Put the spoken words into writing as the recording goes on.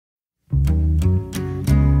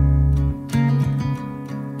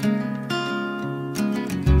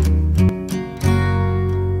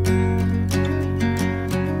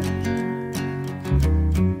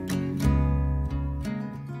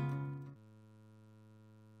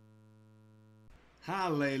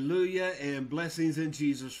Hallelujah and blessings in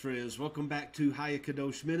Jesus, friends. Welcome back to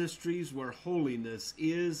Hayakadosh Ministries, where holiness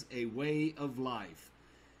is a way of life.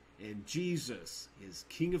 And Jesus is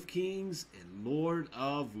King of Kings and Lord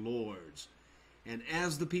of Lords. And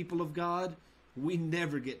as the people of God, we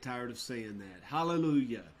never get tired of saying that.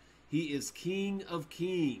 Hallelujah. He is King of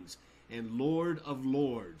Kings and Lord of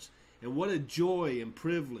Lords. And what a joy and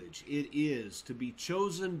privilege it is to be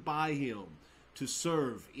chosen by Him to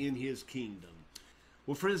serve in His kingdom.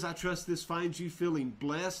 Well, friends, I trust this finds you feeling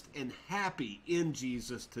blessed and happy in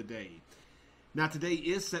Jesus today. Now, today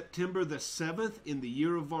is September the 7th in the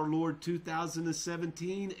year of our Lord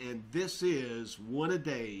 2017, and this is one a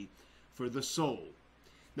day for the soul.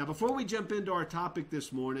 Now, before we jump into our topic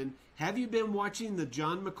this morning, have you been watching the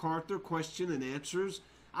John MacArthur question and answers?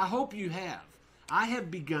 I hope you have. I have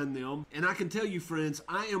begun them, and I can tell you, friends,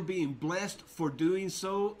 I am being blessed for doing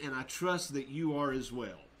so, and I trust that you are as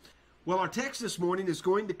well. Well, our text this morning is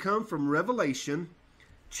going to come from Revelation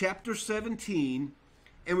chapter 17,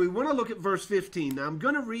 and we want to look at verse 15. Now, I'm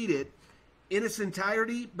going to read it in its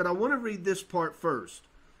entirety, but I want to read this part first.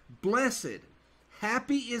 Blessed,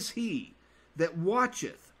 happy is he that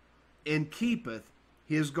watcheth and keepeth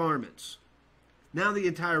his garments. Now the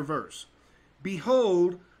entire verse.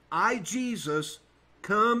 Behold, I, Jesus,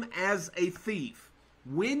 come as a thief.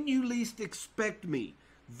 When you least expect me,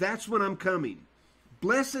 that's when I'm coming.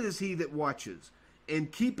 Blessed is he that watches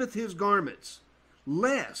and keepeth his garments,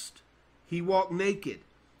 lest he walk naked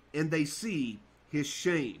and they see his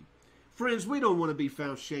shame. Friends, we don't want to be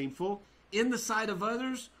found shameful in the sight of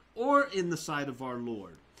others or in the sight of our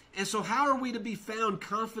Lord. And so how are we to be found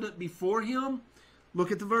confident before him?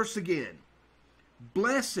 Look at the verse again.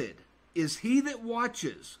 Blessed is he that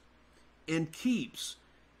watches and keeps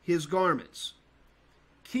his garments.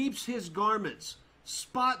 Keeps his garments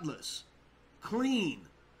spotless, clean,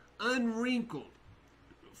 unwrinkled.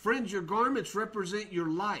 Friends, your garments represent your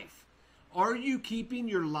life. Are you keeping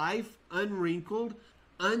your life unwrinkled,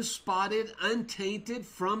 unspotted, untainted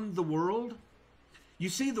from the world? You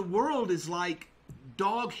see, the world is like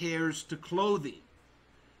dog hairs to clothing.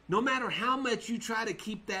 No matter how much you try to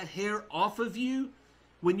keep that hair off of you,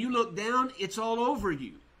 when you look down, it's all over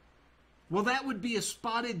you. Well, that would be a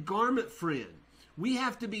spotted garment, friend. We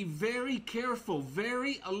have to be very careful,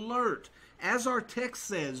 very alert, as our text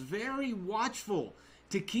says, very watchful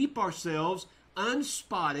to keep ourselves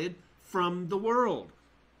unspotted from the world,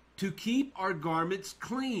 to keep our garments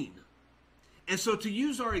clean. And so to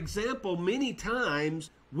use our example, many times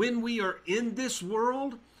when we are in this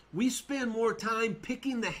world, we spend more time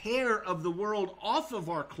picking the hair of the world off of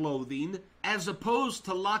our clothing as opposed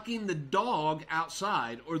to locking the dog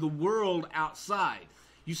outside or the world outside.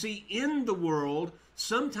 You see, in the world,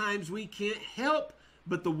 sometimes we can't help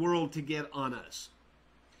but the world to get on us.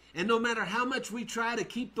 And no matter how much we try to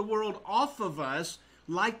keep the world off of us,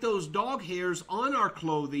 like those dog hairs on our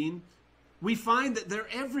clothing, we find that they're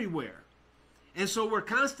everywhere. And so we're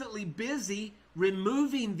constantly busy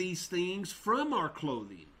removing these things from our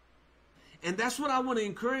clothing. And that's what I want to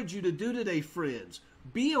encourage you to do today, friends.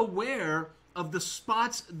 Be aware of the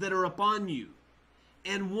spots that are upon you.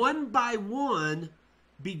 And one by one,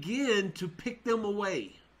 begin to pick them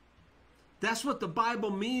away. That's what the Bible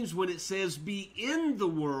means when it says, be in the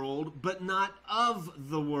world, but not of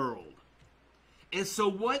the world. And so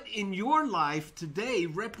what in your life today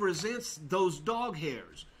represents those dog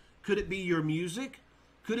hairs? Could it be your music?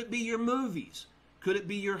 Could it be your movies? Could it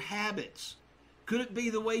be your habits? Could it be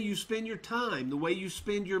the way you spend your time, the way you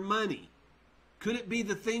spend your money? Could it be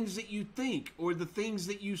the things that you think or the things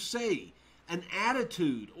that you say, an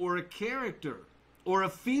attitude or a character or a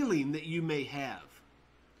feeling that you may have?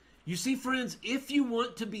 You see, friends, if you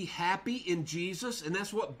want to be happy in Jesus, and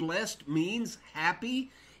that's what blessed means,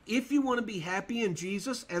 happy. If you want to be happy in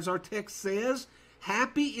Jesus, as our text says,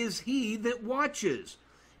 happy is he that watches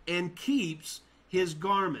and keeps his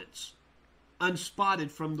garments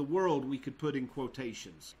unspotted from the world, we could put in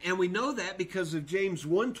quotations. And we know that because of James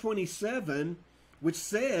 1:27, which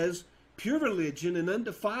says, pure religion and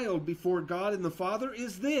undefiled before God and the Father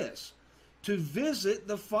is this, to visit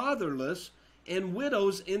the fatherless and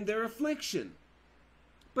widows in their affliction.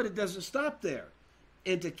 But it doesn't stop there.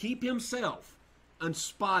 And to keep himself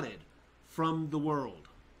unspotted from the world.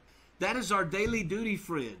 That is our daily duty,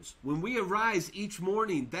 friends. When we arise each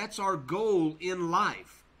morning, that's our goal in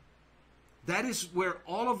life. That is where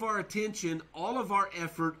all of our attention, all of our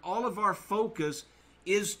effort, all of our focus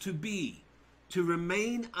is to be. To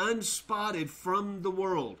remain unspotted from the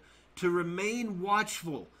world. To remain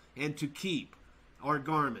watchful and to keep our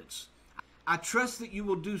garments. I trust that you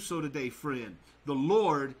will do so today, friend. The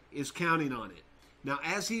Lord is counting on it. Now,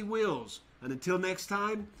 as he wills, And until next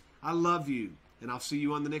time, I love you, and I'll see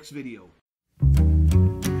you on the next video.